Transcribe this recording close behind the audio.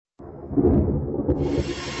You're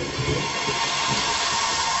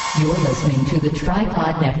listening to the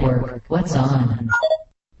Tripod Network. What's on?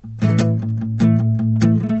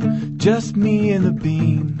 Just me and the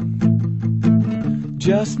bean.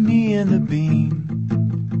 Just me and the bean.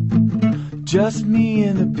 Just me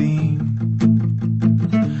and the bean.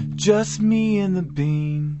 Just me and the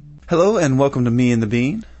bean. Hello and welcome to Me and the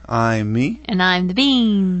Bean. I'm me. And I'm the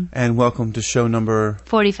Bean. And welcome to show number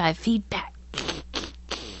 45 feedback.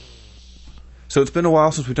 So it's been a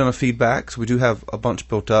while since we've done a feedback, so we do have a bunch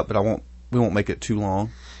built up, but we won't make it too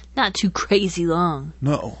long. Not too crazy long.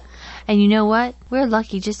 No. And you know what? We're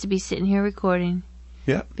lucky just to be sitting here recording.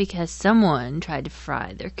 Yeah. Because someone tried to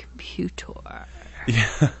fry their computer.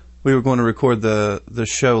 Yeah. We were going to record the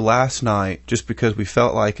show last night just because we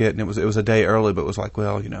felt like it, and it was a day early, but it was like,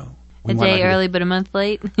 well, you know. A day early, but a month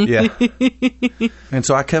late? Yeah. And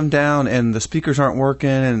so I come down, and the speakers aren't working,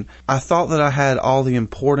 and I thought that I had all the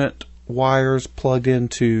important wires plugged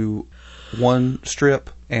into one strip,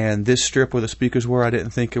 and this strip where the speakers were, I didn't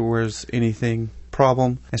think there was anything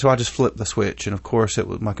problem, and so I just flipped the switch, and of course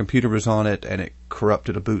my computer was on it, and it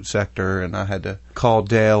corrupted a boot sector, and I had to call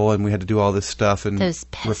Dell, and we had to do all this stuff and those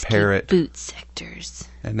pesky repair it. Boot sectors.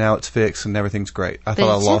 And now it's fixed, and everything's great. I But thought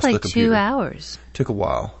I lost like the computer. 2 hours. Took a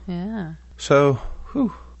while. Yeah. So,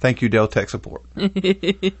 thank you, Dell Tech Support.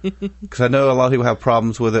 Because I know a lot of people have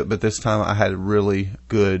problems with it, but this time I had a really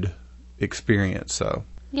good experience, so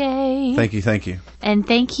yay. Thank you. And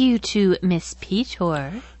thank you to Miss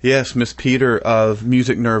Peter. Yes, Miss Peter of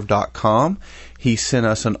musicnerve.com. He sent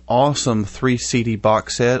us an awesome 3 CD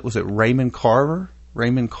box set. Was it Raymond Carter?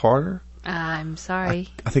 I'm sorry.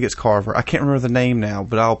 I think it's Carver. I can't remember the name now,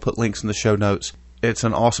 but I'll put links in the show notes. It's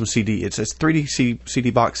an awesome CD. It's a 3D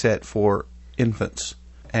CD box set for infants.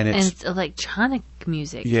 And it's electronic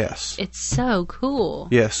music. Yes. It's so cool.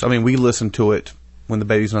 Yes. I mean, we listen to it when the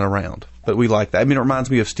baby's not around. But we like that. I mean, it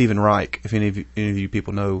reminds me of Stephen Reich, if any of you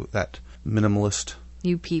people know that minimalist.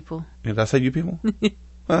 You people. Did I say you people?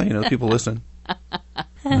 Well, you know, people listen.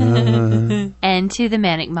 And to the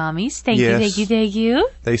Manic Mommies, thank you.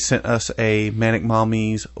 They sent us a Manic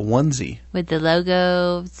Mommies onesie. With the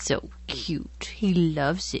logo, so cute. He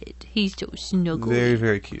loves it. He's so snuggly. Very,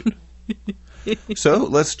 very cute. So,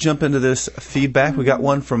 let's jump into this feedback. We got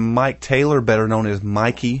one from Mike Taylor, better known as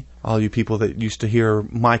Mikey. All you people that used to hear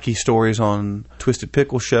Mikey stories on Twisted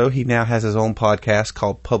Pickle Show, he now has his own podcast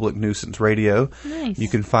called Public Nuisance Radio. Nice. You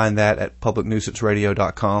can find that at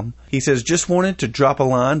publicnuisanceradio.com. He says, just wanted to drop a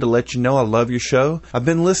line to let you know I love your show. I've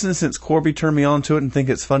been listening since Corby turned me on to it and think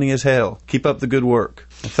it's funny as hell. Keep up the good work.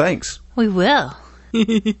 Well, thanks. We will.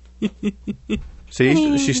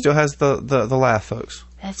 See, she still has the laugh, folks.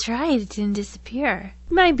 That's right. It didn't disappear.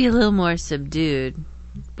 Might be a little more subdued,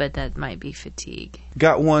 but that might be fatigue.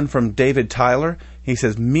 Got one from David Tyler. He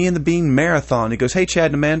says, Me and the Bean Marathon. He goes, hey, Chad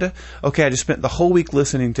and Amanda. Okay, I just spent the whole week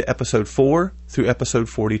listening to episode 4 through episode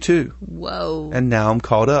 42. Whoa. And now I'm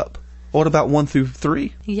caught up. What about 1 through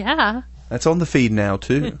 3? Yeah. That's on the feed now,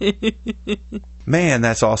 too. Man,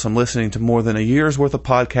 that's awesome, listening to more than a year's worth of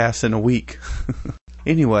podcasts in a week.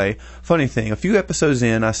 Anyway, funny thing, a few episodes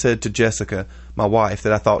in, I said to Jessica, my wife,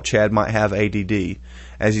 that I thought Chad might have ADD,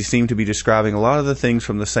 as he seemed to be describing a lot of the things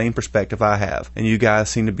from the same perspective I have, and you guys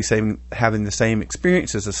seem to be having the same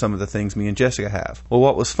experiences as some of the things me and Jessica have. Well,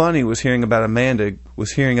 what was funny was hearing about Amanda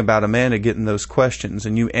getting those questions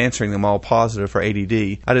and you answering them all positive for ADD.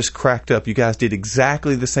 I just cracked up. You guys did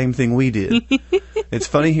exactly the same thing we did. It's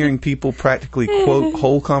funny hearing people practically quote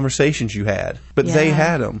whole conversations you had, but they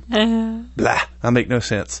had them. Blah. I make no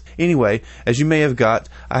sense. Anyway, as you may have got,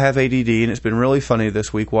 I have ADD, and it's been really funny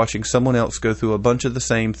this week watching someone else go through a bunch of the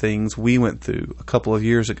same things we went through a couple of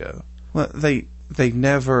years ago. Well, they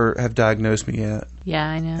never have diagnosed me yet. Yeah,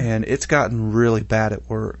 I know. And it's gotten really bad at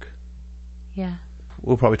work. Yeah.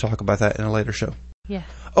 We'll probably talk about that in a later show. Yeah.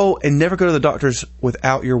 Oh, and never go to the doctors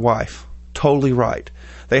without your wife. Totally right.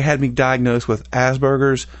 They had me diagnosed with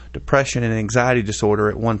Asperger's, depression, and anxiety disorder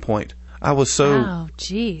at one point. I was so... Oh,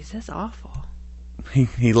 jeez, that's awful.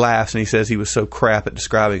 He laughs and he says he was so crap at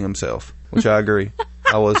describing himself, which I agree.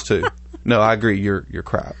 I was too. No, I agree. You're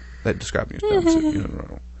crap at describing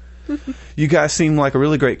yourself. You guys seem like a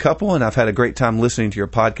really great couple, and I've had a great time listening to your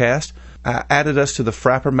podcast. I added us to the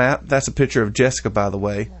Frapper map. That's a picture of Jessica, by the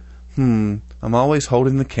way. I'm always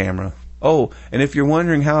holding the camera. Oh, and if you're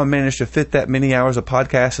wondering how I managed to fit that many hours of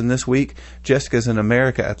podcasting this week, Jessica's in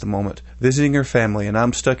America at the moment, visiting her family, and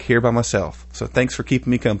I'm stuck here by myself. So thanks for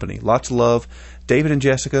keeping me company. Lots of love. David and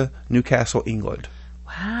Jessica, Newcastle, England.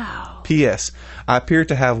 Wow. P.S. I appear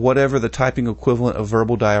to have whatever the typing equivalent of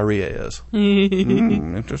verbal diarrhea is.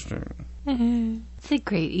 Interesting. It's a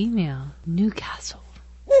great email. Newcastle.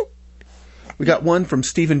 We got one from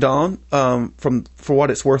Stephen Don from For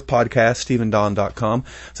What It's Worth podcast, StephenDon.com.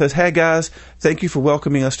 Says, hey guys, thank you for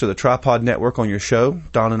welcoming us to the Tripod Network on your show.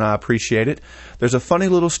 Don and I appreciate it. There's a funny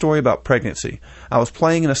little story about pregnancy. I was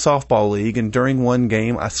playing in a softball league, and during one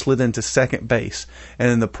game, I slid into second base.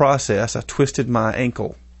 And in the process, I twisted my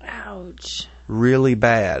ankle. Ouch. Really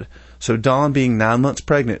bad. So Dawn, being 9 months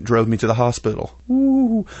pregnant, drove me to the hospital.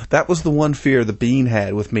 Ooh, that was the one fear the Bean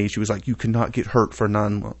had with me. She was like, you cannot get hurt for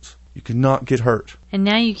 9 months. You cannot get hurt. And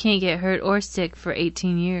now you can't get hurt or sick for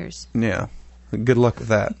 18 years. Yeah. Good luck with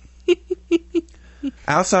that.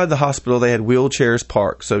 Outside the hospital, they had wheelchairs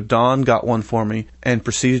parked, so Dawn got one for me and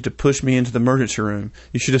proceeded to push me into the emergency room.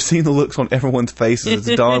 You should have seen the looks on everyone's faces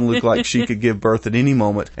as Dawn looked like she could give birth at any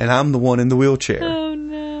moment, and I'm the one in the wheelchair. Oh,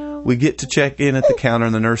 no. We get to check in at the counter,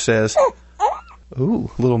 and the nurse says, ooh,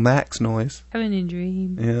 little Max noise. Having a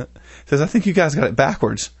dream. Yeah. Says, I think you guys got it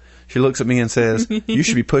backwards. She looks at me and says, you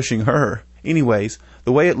should be pushing her. Anyways,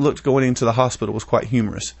 the way it looked going into the hospital was quite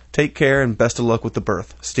humorous. Take care and best of luck with the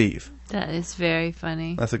birth. Steve. That is very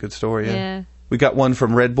funny. That's a good story, yeah. Yeah. We got one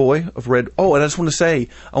from Red Boy of Red. Oh, and I just want to say,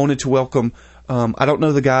 I wanted to welcome, I don't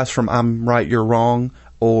know the guys from I'm Right, You're Wrong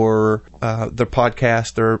or their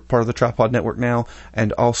podcast. They're part of the Tripod Network now,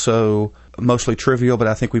 and also Mostly Trivial, but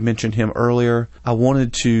I think we mentioned him earlier. I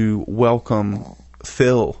wanted to welcome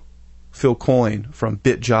Phil Coyne from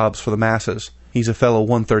Bit Jobs for the Masses. He's a fellow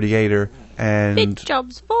 138er, and Bit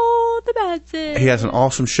Jobs for the Masses. He has an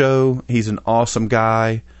awesome show. He's an awesome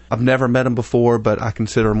guy. I've never met him before, but I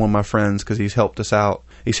consider him one of my friends because he's helped us out.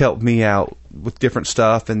 He's helped me out with different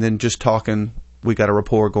stuff, and then just talking, we got a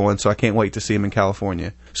rapport going, so I can't wait to see him in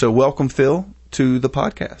California. So welcome, Phil, to the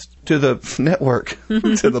podcast, to the network,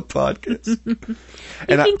 to the podcast. You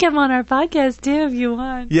can come on our podcast, too, if you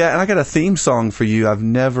want. Yeah, and I got a theme song for you I've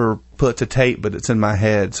never put to tape, but it's in my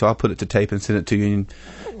head, so I'll put it to tape and send it to you, and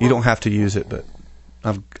you don't have to use it, but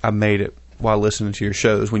I made it while listening to your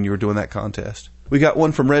shows when you were doing that contest. We got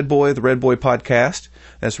one from Red Boy, the Red Boy Podcast.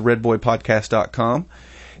 That's redboypodcast.com.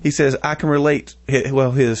 He says, I can relate.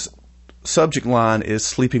 Well, his subject line is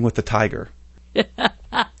sleeping with the tiger.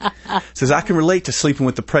 Says, I can relate to sleeping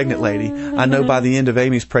with the pregnant lady. I know by the end of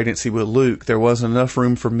Amy's pregnancy with Luke, there wasn't enough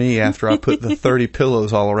room for me after I put the 30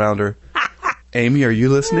 pillows all around her. Amy, are you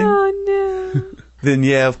listening? Oh, no. Then,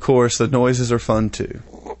 yeah, of course, the noises are fun, too.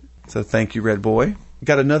 So thank you, Red Boy.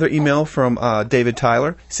 Got another email from David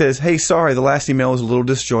Tyler. He says, hey, sorry, the last email was a little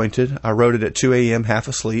disjointed. I wrote it at 2 a.m., half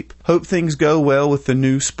asleep. Hope things go well with the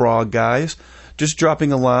new Sprague guys. Just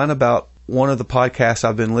dropping a line about one of the podcasts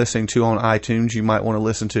I've been listening to on iTunes you might want to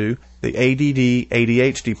listen to, the ADD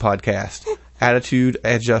ADHD podcast, Attitude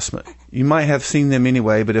Adjustment. You might have seen them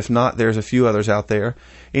anyway, but if not, there's a few others out there.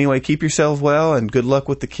 Anyway, keep yourself well and good luck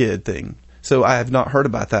with the kid thing. So I have not heard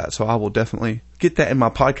about that, so I will definitely get that in my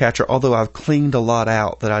podcatcher, although I've cleaned a lot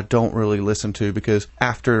out that I don't really listen to because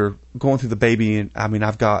after going through the baby, I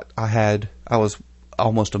was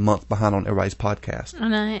almost a month behind on everybody's podcast.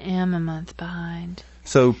 And I am a month behind.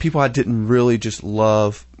 So people I didn't really just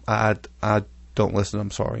love, I don't listen to them,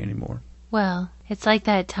 sorry, anymore. Well, it's like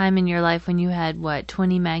that time in your life when you had,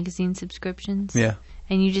 20 magazine subscriptions? Yeah.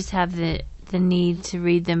 And you just have the need to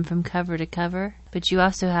read them from cover to cover, but you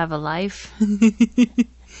also have a life.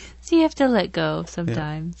 So you have to let go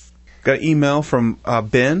sometimes. Yeah. Got an email from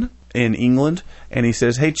Ben in England, and he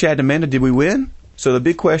says, hey, Chad and Amanda, did we win? So the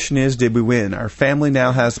big question is, did we win? Our family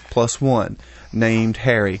now has a +1 named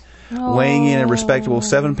Harry, weighing in a respectable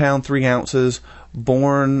 7 pounds 3 ounces,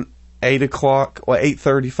 born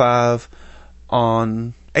 8:35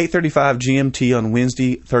 on 8:35 GMT on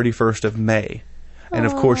Wednesday, 31st of May. And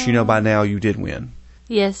of course, you know by now you did win.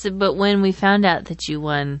 Yes, but when we found out that you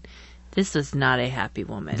won, this was not a happy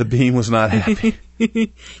woman. The bean was not happy.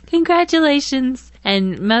 Congratulations,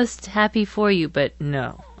 and most happy for you, but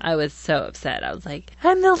no. I was so upset. I was like,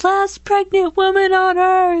 I'm the last pregnant woman on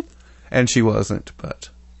earth. And she wasn't, but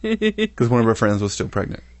because one of her friends was still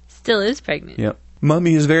pregnant. Still is pregnant. Yep.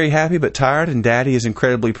 Mummy is very happy but tired, and Daddy is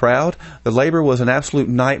incredibly proud. The labor was an absolute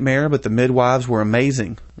nightmare, but the midwives were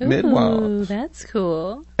amazing. Ooh, Midwives. That's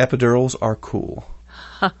cool. Epidurals are cool.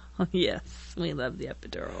 Yes, we love the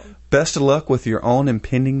epidural. Best of luck with your own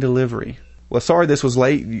impending delivery. Well, sorry this was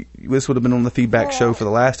late. This would have been on the feedback show for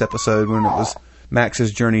the last episode when it was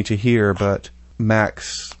Max's journey to here, but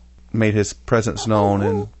Max made his presence known,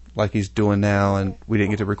 and like he's doing now, and we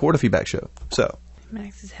didn't get to record a feedback show. So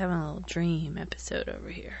Max is having a little dream episode over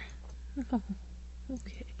here. Oh,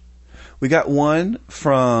 okay. we got one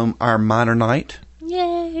from our minor knight.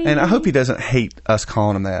 Yay! And I hope he doesn't hate us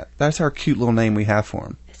calling him that. That's our cute little name we have for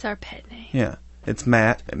him. It's our pet name. Yeah. It's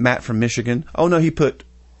Matt. Matt from Michigan. Oh, no, he put...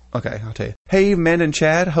 Okay, I'll tell you. Hey, Amanda and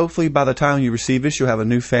Chad, hopefully by the time you receive this, you'll have a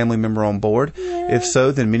new family member on board. Yeah. If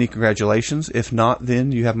so, then many congratulations. If not,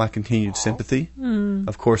 then you have my continued sympathy.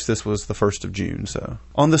 Of course, this was the 1st of June, so.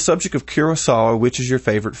 On the subject of Kurosawa, which is your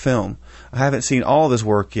favorite film? I haven't seen all of his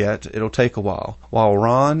work yet. It'll take a while. While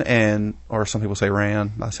Ron and, or some people say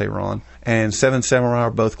Ran, I say Ron, and Seven Samurai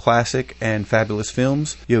are both classic and fabulous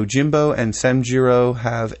films, Yojimbo and Samjiro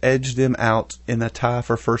have edged them out in the tie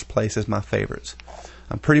for first place as my favorites.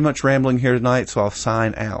 I'm pretty much rambling here tonight, so I'll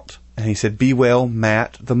sign out. And he said, be well,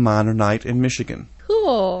 Matt, the minor knight in Michigan.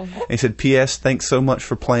 Cool. And he said, P.S. Thanks so much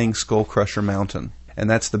for playing Skull Crusher Mountain. And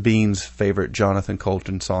that's the Beans' favorite Jonathan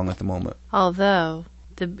Colton song at the moment. Although,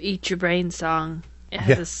 the Eat Your Brain song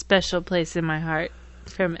has a special place in my heart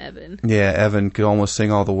from Evan. Yeah, Evan could almost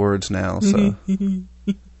sing all the words now, so.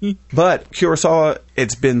 But Kurosawa,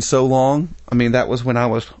 it's been so long. I mean, that was when I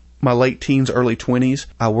was my late teens, early 20s.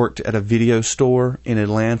 I worked at a video store in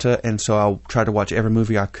Atlanta, and so I tried to watch every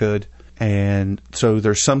movie I could. And so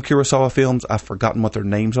there's some Kurosawa films, I've forgotten what their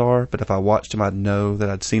names are, but if I watched them, I'd know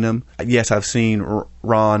that I'd seen them. Yes, I've seen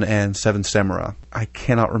Ron and Seven Samurai. I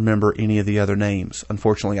cannot remember any of the other names,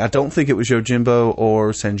 unfortunately. I don't think it was Yojimbo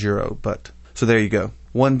or Sanjuro, but so there you go.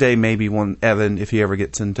 One day, maybe when Evan, if he ever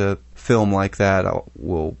gets into film like that,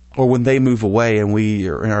 or when they move away and we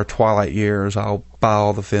are in our twilight years, I'll buy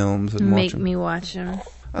all the films and watch them. Make me watch them.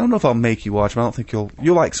 I don't know if I'll make you watch them. I don't think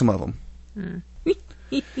you'll like some of them.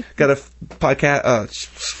 Got a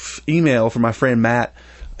podcast email from my friend Matt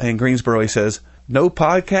in Greensboro. He says, no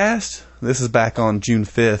podcast? This is back on June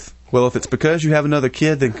 5th. Well, if it's because you have another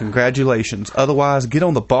kid, then congratulations. Otherwise, get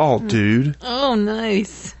on the ball, dude. Oh,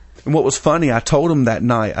 nice. And what was funny, I told him that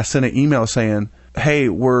night, I sent an email saying, hey,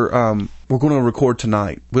 we're going to record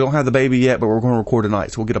tonight. We don't have the baby yet, but we're going to record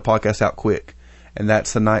tonight, so we'll get a podcast out quick. And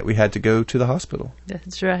that's the night we had to go to the hospital.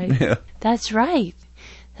 That's right. Yeah. That's right.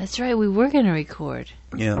 That's right. We were going to record.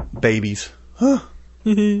 Yeah, babies. Huh.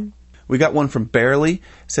 We got one from Barely. It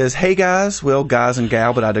says, hey guys, well, guys and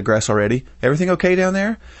gal, but I digress already. Everything okay down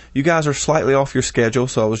there? You guys are slightly off your schedule,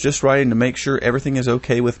 so I was just writing to make sure everything is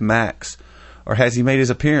okay with Max. Or has he made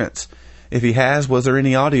his appearance? If he has, was there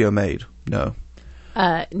any audio made? No.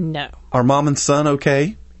 No. Are mom and son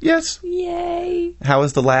okay? Yes. Yay. How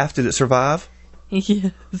is the laugh? Did it survive?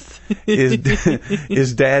 Yes.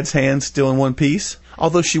 Is Dad's hand still in one piece?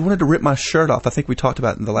 Although she wanted to rip my shirt off. I think we talked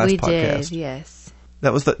about it in the last podcast. We did, yes.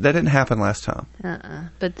 That didn't happen last time.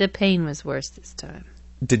 But the pain was worse this time.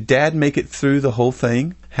 Did Dad make it through the whole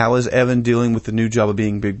thing? How is Evan dealing with the new job of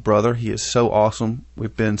being Big Brother? He is so awesome.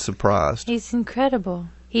 We've been surprised. He's incredible.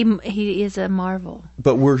 He is a marvel.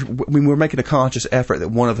 But we're making a conscious effort that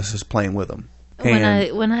one of us is playing with him. When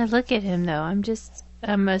I look at him, though, I'm just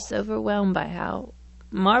overwhelmed by how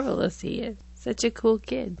marvelous he is. Such a cool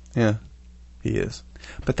kid. Yeah, he is.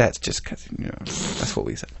 But that's just because, that's what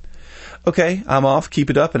we said. Okay, I'm off.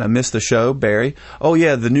 Keep it up, and I missed the show, Barry. Oh,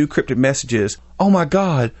 yeah, the new cryptic messages. Oh, my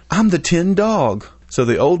God, I'm the 10 dog. So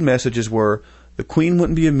the old messages were, the Queen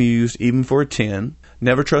wouldn't be amused even for a 10.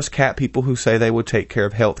 Never trust cat people who say they would take care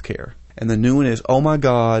of health care. And the new one is, oh, my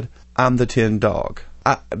God, I'm the 10 dog.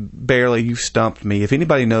 Barely, you stumped me. If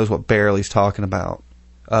anybody knows what Barely's talking about,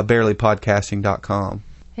 barelypodcasting.com.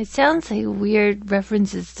 It sounds like weird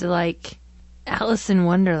references to, like, Alice in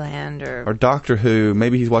Wonderland or Doctor Who.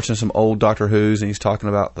 Maybe he's watching some old Doctor Who's and he's talking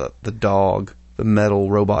about the dog, the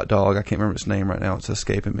metal robot dog. I can't remember its name right now. It's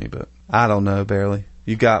escaping me, but I don't know, Barely.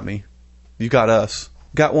 You got me. You got us.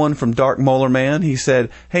 Got one from Dark Molar Man. He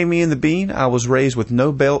said, hey, me and the Bean, I was raised with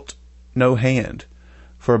no belt, no hand.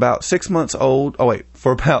 For about 6 years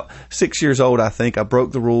old, I think, I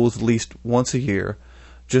broke the rules at least once a year.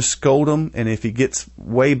 Just scold him, and if he gets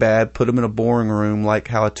way bad, put him in a boring room like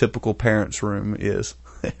how a typical parent's room is.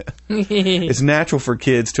 It's natural for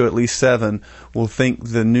kids to at least 7 will think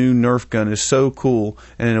the new Nerf gun is so cool,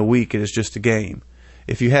 and in a week it is just a game.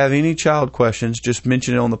 If you have any child questions, just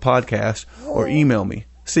mention it on the podcast or email me.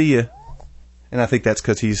 See ya. And I think that's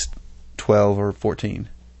because he's 12 or 14.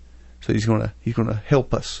 So he's gonna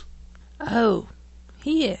help us. Oh,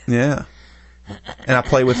 he is. Yeah. And I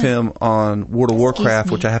play with him on World of Warcraft,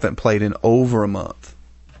 which I haven't played in over a month.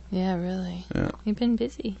 Yeah, really. Yeah. You've been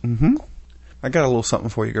busy. Mm-hmm. I got a little something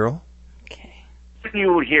for you, girl. Okay. When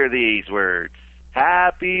you hear these words,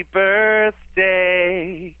 happy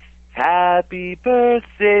birthday,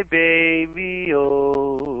 baby,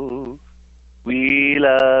 oh, we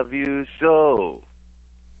love you so.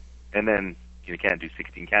 And then you can't do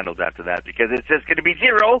 16 candles after that because it's just going to be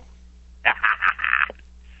 0.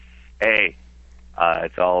 Hey,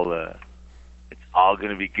 it's all going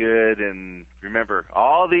to be good. And remember,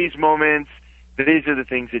 all these moments, these are the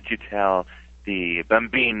things that you tell the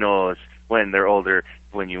bambinos when they're older,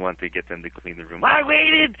 when you want to get them to clean the room. I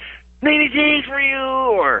waited 90 days for you,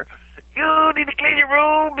 or you need to clean your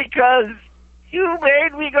room because you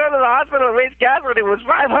made me go to the hospital and raise gas when it was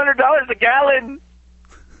 $500 a gallon.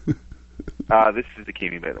 This is the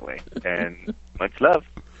Kimi, by the way, and much love.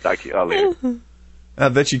 Talk to you all later. I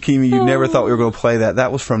bet you, Kimi, you never thought we were going to play that.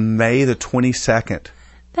 That was from May the 22nd.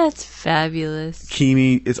 That's fabulous.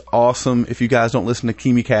 Kimi is awesome. If you guys don't listen to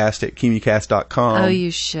KimiCast at KimiCast.com, Oh, you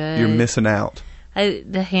should. You're missing out.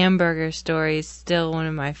 The hamburger story is still one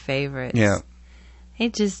of my favorites. Yeah.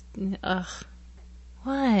 It just, ugh.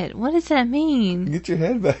 What? What does that mean? Get your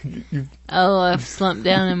head back. Oh, I've slumped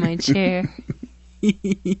down in my chair.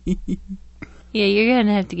 Yeah, you're going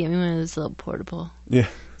to have to get me one of those little portable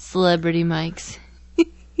celebrity mics.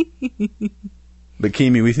 But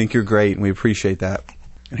Kimi, we think you're great, and we appreciate that.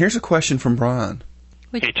 And here's a question from Brian.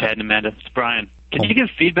 Hey, Chad and Amanda. It's Brian. Can you give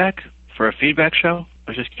feedback for a feedback show?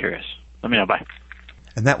 I was just curious. Let me know. Bye.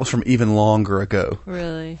 And that was from even longer ago.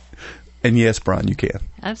 Really? And yes, Brian, you can.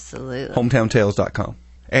 Absolutely. HometownTales.com.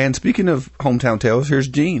 And speaking of Hometown Tales, here's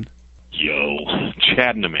Gene. Yo,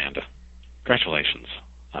 Chad and Amanda. Congratulations.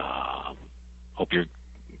 Hope you're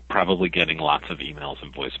probably getting lots of emails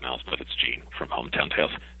and voicemails, but it's Gene from Hometown Tales.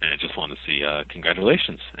 And I just want to say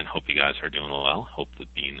congratulations and hope you guys are doing well. Hope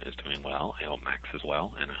that Bean is doing well. I hope Max is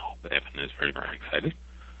well. And I hope Evan is very, very excited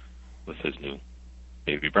with his new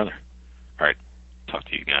baby brother. All right. Talk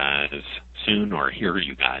to you guys soon, or hear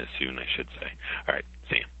you guys soon, I should say. All right.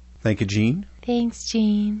 See you. Thank you, Gene. Thanks,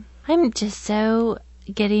 Gene. I'm just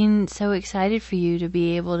getting so excited for you to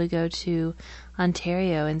be able to go to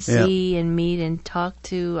Ontario and see and meet and talk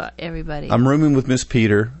to everybody. I'm rooming with Miss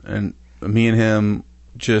Peter, and me and him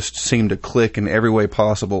just seem to click in every way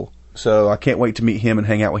possible. So I can't wait to meet him and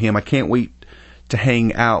hang out with him. I can't wait to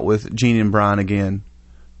hang out with Gene and Brian again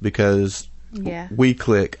because we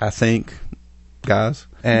click, I think, guys.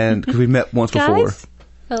 And because we met once before.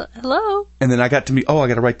 Hello. And then I got to meet, I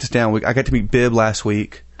got to write this down. I got to meet Bib last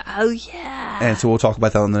week. Oh, yeah. And so we'll talk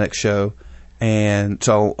about that on the next show. And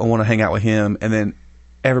so I want to hang out with him. And then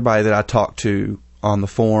everybody that I talk to on the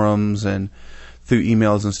forums and through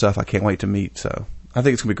emails and stuff, I can't wait to meet. So I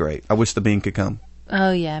think it's going to be great. I wish the Bean could come.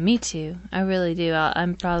 Oh, yeah, me too. I really do.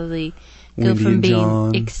 I'm probably go Wendy from and being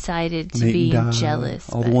John, excited to Nate being and Di, jealous.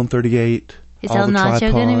 all the 138. Is all El the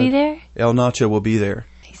Nacho going to be tripod. there? El Nacho will be there.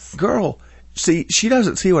 Nice. Girl, see, she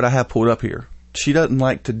doesn't see what I have pulled up here. She doesn't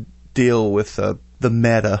like to deal with the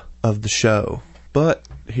meta of the show. But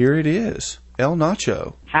here it is. El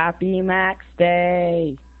Nacho. Happy Max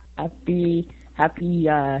Day. Happy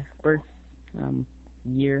birth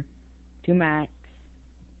year to Max.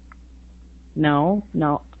 No.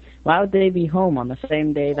 Why would they be home on the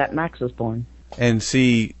same day that Max was born? And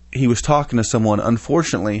see, he was talking to someone.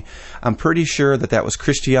 Unfortunately, I'm pretty sure that was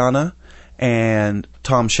Christiana and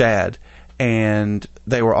Tom Shad. And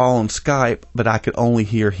they were all on Skype, but I could only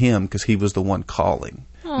hear him because he was the one calling.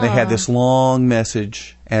 They had this long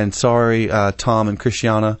message, and sorry, Tom and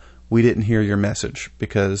Christiana, we didn't hear your message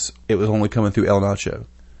because it was only coming through El Nacho.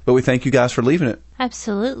 But we thank you guys for leaving it.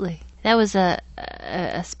 Absolutely. That was a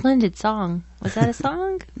splendid song. Was that a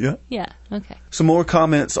song? Yeah. Yeah, okay. Some more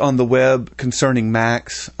comments on the web concerning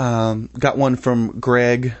Max. Got one from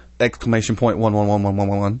Greg, !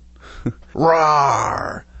 11111111.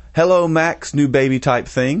 Rawr! Hello, Max, new baby type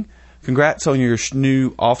thing. Congrats on your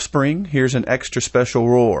new offspring. Here's an extra special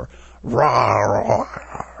roar.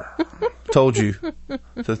 Rawr! Told you.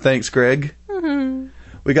 So thanks, Greg. Mm-hmm.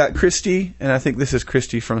 We got Christy, and I think this is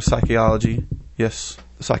Christy from Psychology. Yes,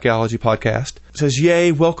 the Psychology podcast. Says,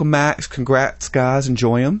 yay, welcome, Max. Congrats, guys.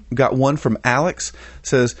 Enjoy them. We got one from Alex.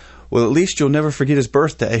 Says, well, at least you'll never forget his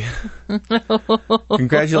birthday.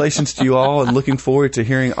 Congratulations to you all, and looking forward to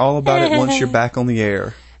hearing all about it once you're back on the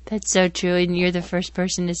air. That's so true, and you're the first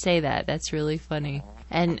person to say that. That's really funny.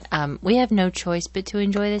 And we have no choice but to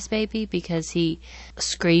enjoy this baby because he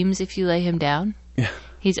screams if you lay him down. Yeah.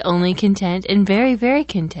 He's only content and very, very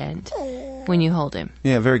content when you hold him.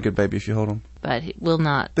 Yeah, very good baby if you hold him. But he will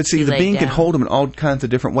not. But see, the Bean can hold him in all kinds of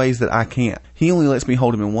different ways that I can't. He only lets me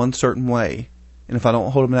hold him in one certain way, and if I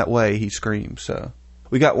don't hold him that way, he screams. So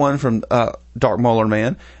we got one from Dark Mauler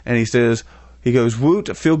Man, and he says, he goes, woot,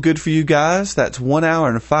 I feel good for you guys. That's 1 hour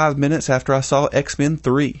and 5 minutes after I saw X-Men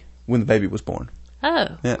 3 when the baby was born. Oh,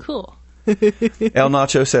 yeah. Cool. El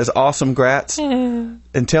Nacho says, awesome, grats.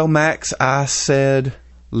 And tell Max I said,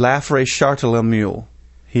 Lafre Chartelemule.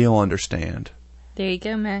 He'll understand. There you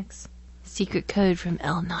go, Max. Secret code from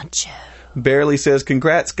El Nacho. Barely says,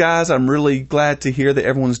 congrats, guys. I'm really glad to hear that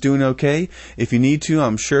everyone's doing okay. If you need to,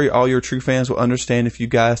 I'm sure all your true fans will understand if you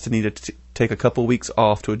guys need to take a couple weeks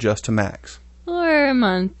off to adjust to Max. Or a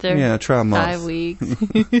month or Yeah, try a month. 5 weeks.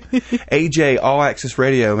 AJ, All Access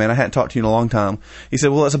Radio, man, I hadn't talked to you in a long time. He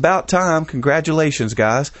said, well, it's about time. Congratulations,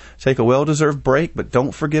 guys. Take a well-deserved break, but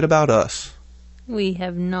don't forget about us. We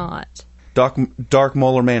have not. Dark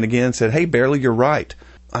Molar Man again said, hey, Barely, you're right.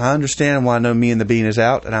 I understand why No Me and the Bean is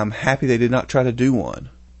out, and I'm happy they did not try to do one.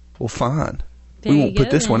 Well, fine. There We you won't put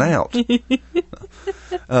go, this one then.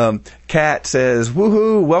 out. Kat says,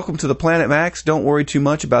 woohoo, welcome to the Planet Max. Don't worry too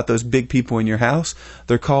much about those big people in your house.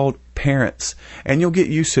 They're called parents, and you'll get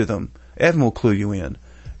used to them. Evan will clue you in.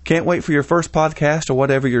 Can't wait for your first podcast or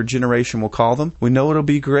whatever your generation will call them. We know it'll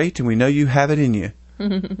be great, and we know you have it in you.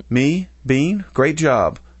 Me, Bean, great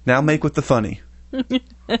job. Now make with the funny.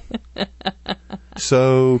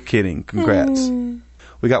 So kidding. Congrats.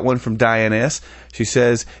 We got one from Diane S. She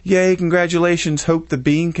says, yay, congratulations. Hope the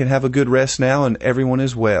Bean can have a good rest now and everyone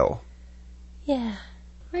is well. Yeah,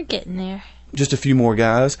 we're getting there. Just a few more,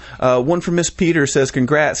 guys. One from Miss Peter says,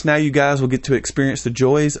 congrats. Now you guys will get to experience the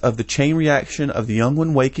joys of the chain reaction of the young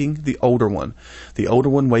one waking the older one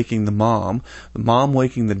waking the mom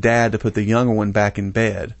waking the dad to put the younger one back in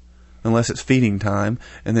bed, unless it's feeding time,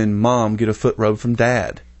 and then mom get a foot rub from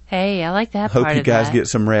dad. Hey, I like that Hope part you of guys that. get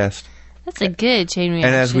some rest. That's a good chain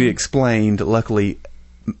reaction. And as we explained, luckily,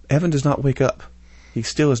 Evan does not wake up. He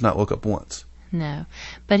still has not woke up once. No.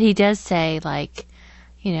 But he does say, like,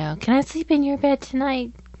 you know, can I sleep in your bed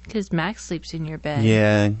tonight? Because Max sleeps in your bed.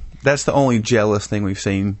 Yeah, that's the only jealous thing we've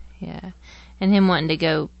seen. Yeah. And him wanting to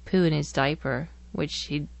go poo in his diaper, which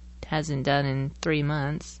he hasn't done in 3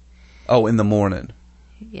 months. Oh, in the morning.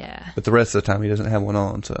 Yeah. But the rest of the time he doesn't have one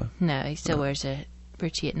on, so. No, he still wears a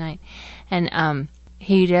britchie at night. And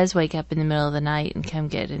he does wake up in the middle of the night and come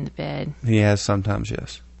get in the bed. He has sometimes,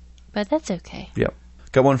 yes. But that's okay. Yep.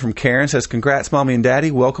 Got one from Karen. Says, congrats, Mommy and Daddy.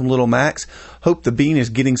 Welcome, little Max. Hope the Bean is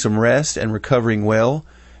getting some rest and recovering well.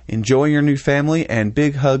 Enjoy your new family, and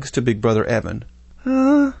big hugs to Big Brother Evan.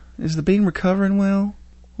 Is the Bean recovering well?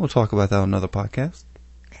 We'll talk about that on another podcast.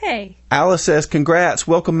 Hey. Alice says, congrats.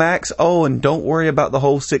 Welcome, Max. Oh, and don't worry about the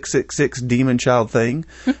whole 666 demon child thing.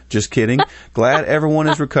 Just kidding. Glad everyone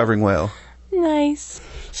is recovering well. Nice.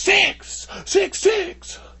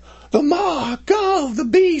 666, the mark of the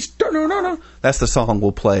beast. That's the song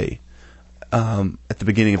we'll play at the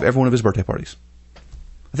beginning of every one of his birthday parties.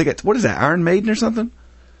 I think it's, what is that, Iron Maiden or something?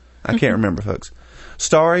 I can't remember, folks.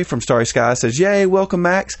 Starry from Starry Sky says, yay, welcome,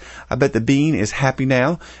 Max. I bet the Bean is happy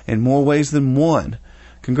now in more ways than one.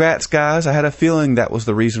 Congrats, guys. I had a feeling that was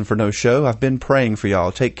the reason for no show. I've been praying for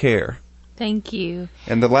y'all. Take care. Thank you.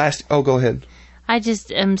 And the last, oh, go ahead. I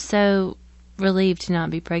just am so relieved to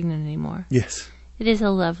not be pregnant anymore. Yes. It is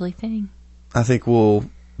a lovely thing. I think we'll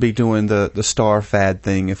be doing the star fad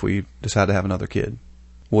thing if we decide to have another kid.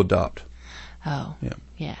 We'll adopt. Oh. Yeah.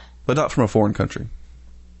 Yeah. But not from a foreign country.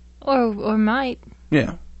 Or might.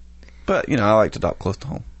 Yeah. But, you know, I like to adopt close to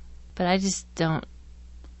home. But I just don't.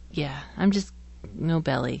 Yeah. I'm just no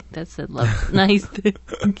belly. That's a nice thing.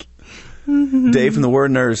 Dave from the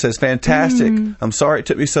Word Nerd says, fantastic. I'm sorry it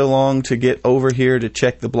took me so long to get over here to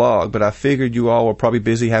check the blog, but I figured you all were probably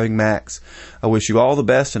busy having Max. I wish you all the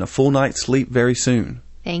best and a full night's sleep very soon.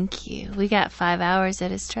 Thank you. We got 5 hours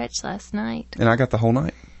at a stretch last night. And I got the whole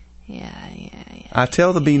night. Yeah. I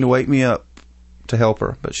tell the Bean to wake me up to help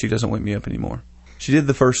her, but she doesn't wake me up anymore. She did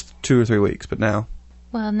the first 2 or 3 weeks, but now.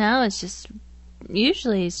 Well, now it's just,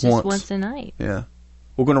 usually it's just once a night. Yeah.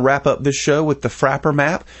 We're going to wrap up this show with the Frapper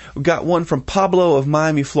map. We've got one from Pablo of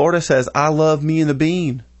Miami, Florida, says, I love me and the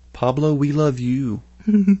Bean. Pablo, we love you.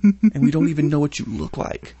 And we don't even know what you look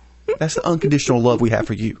like. That's the unconditional love we have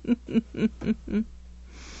for you.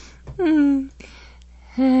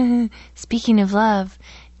 Speaking of love,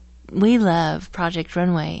 we love Project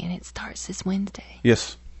Runway, and it starts this Wednesday.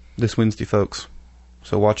 Yes, this Wednesday, folks.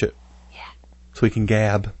 So watch it. Yeah. So we can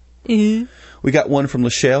gab. We got one from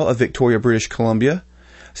Lachelle of Victoria, British Columbia.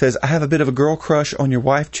 Says, I have a bit of a girl crush on your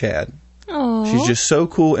wife, Chad. Oh. She's just so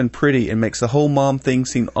cool and pretty and makes the whole mom thing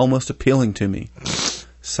seem almost appealing to me.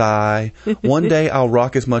 Sigh. One day I'll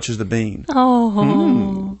rock as much as the Bean.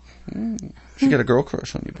 Oh. She's got a girl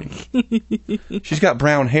crush on you, Bean. She's got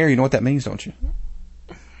brown hair. You know what that means, don't you?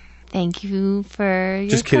 Thank you for your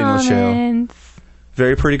Just kidding, comments. Lachelle.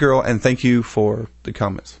 Very pretty girl, and thank you for the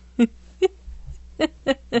comments.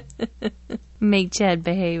 Make Chad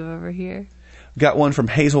behave over here. Got one from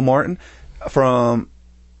Hazel Martin from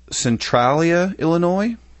Centralia,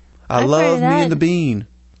 Illinois. I love me and the Bean.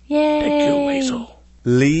 Yay. Thank you, Hazel.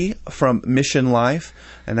 Lee from Mission Life,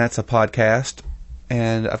 and that's a podcast.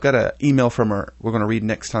 And I've got an email from her we're going to read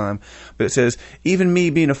next time. But it says, even me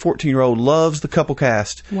being a 14-year-old loves the Couple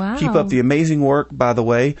Cast. Wow. Keep up the amazing work, by the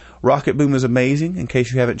way. Rocket Boom is amazing. In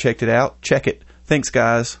case you haven't checked it out, check it. Thanks,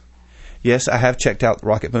 guys. Yes, I have checked out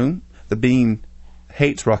Rocket Boom. The Bean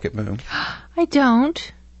hates Rocket Boom. I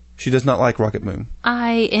don't. She does not like Rocket Boom.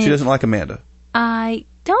 She doesn't like Amanda. I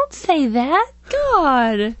don't say that.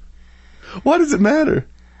 God. Why does it matter?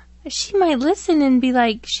 She might listen and be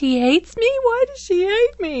like, she hates me? Why does she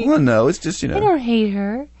hate me? Well, no, it's just, I don't hate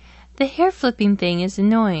her. The hair flipping thing is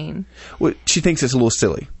annoying. Well, she thinks it's a little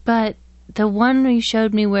silly. But the one you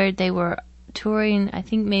showed me where they were touring, I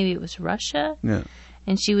think maybe it was Russia. Yeah.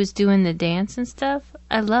 And she was doing the dance and stuff.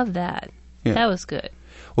 I love that. Yeah. That was good.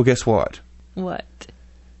 Well, guess what? What?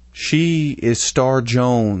 She is Star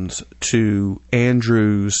Jones to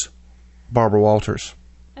Andrew's Barbara Walters.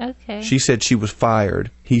 Okay. She said she was fired.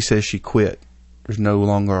 He says she quit. There's no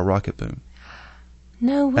longer a Rocket Boom.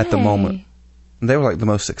 No way. At the moment. And they were like the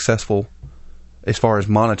most successful as far as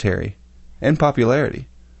monetary and popularity.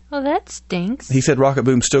 Well, that stinks. He said Rocket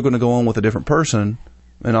Boom's still going to go on with a different person.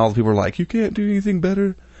 And all the people were like, you can't do anything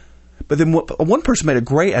better. But then one person made a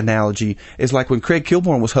great analogy. Is like when Craig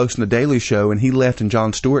Kilborn was hosting The Daily Show and he left and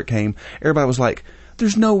Jon Stewart came, everybody was like,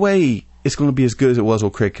 there's no way it's going to be as good as it was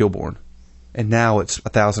with Craig Kilborn. And now it's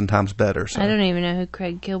 1,000 times better. So. I don't even know who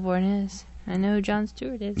Craig Kilborn is. I know who Jon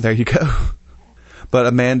Stewart is. There you go. But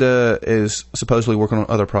Amanda is supposedly working on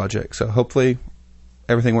other projects. So hopefully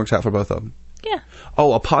everything works out for both of them. Yeah.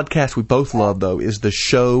 Oh, a podcast we both love, though, is The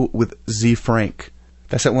Show with Z Frank.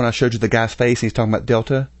 That's that one I showed you the guy's face and he's talking about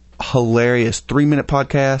Delta. Hilarious 3-minute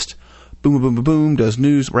podcast. Boom, boom, boom, boom, boom. Does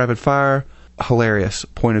news, rapid fire. Hilarious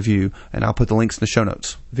point of view. And I'll put the links in the show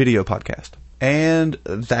notes. Video podcast. And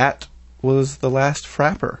that was the last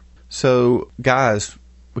Frapper. So, guys,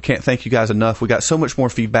 we can't thank you guys enough. We got so much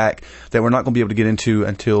more feedback that we're not going to be able to get into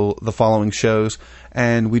until the following shows.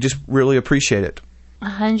 And we just really appreciate it.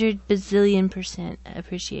 100 bazillion%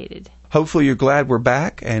 appreciated. Hopefully you're glad we're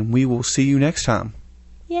back, and we will see you next time.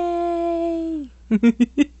 Yay!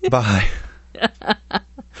 Bye.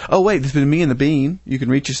 Oh, wait, this has been Me and the Bean. You can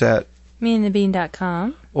reach us at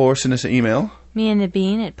meandthebean.com or send us an email.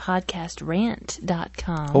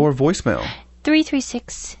 meandthebean@podcastrant.com Or voicemail.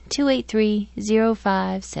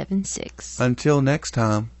 336-283-0576. Until next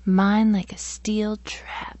time. Mine like a steel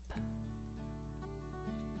trap.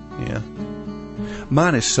 Yeah.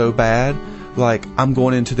 Mine is so bad. Like, I'm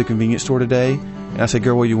going into the convenience store today, and I say,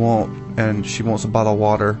 girl, what do you want? And she wants a bottle of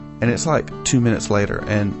water. And it's like 2 minutes later,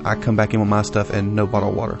 and I come back in with my stuff and no bottle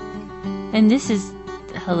of water. And this is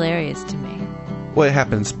hilarious to me. Well, it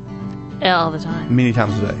happens all the time. many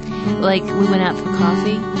times a day. Like, we went out for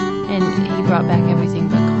coffee, and he brought back everything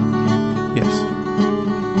but coffee. Yes.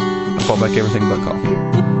 I brought back everything but coffee.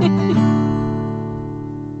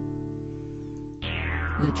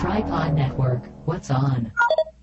 The Tripod Network. What's on?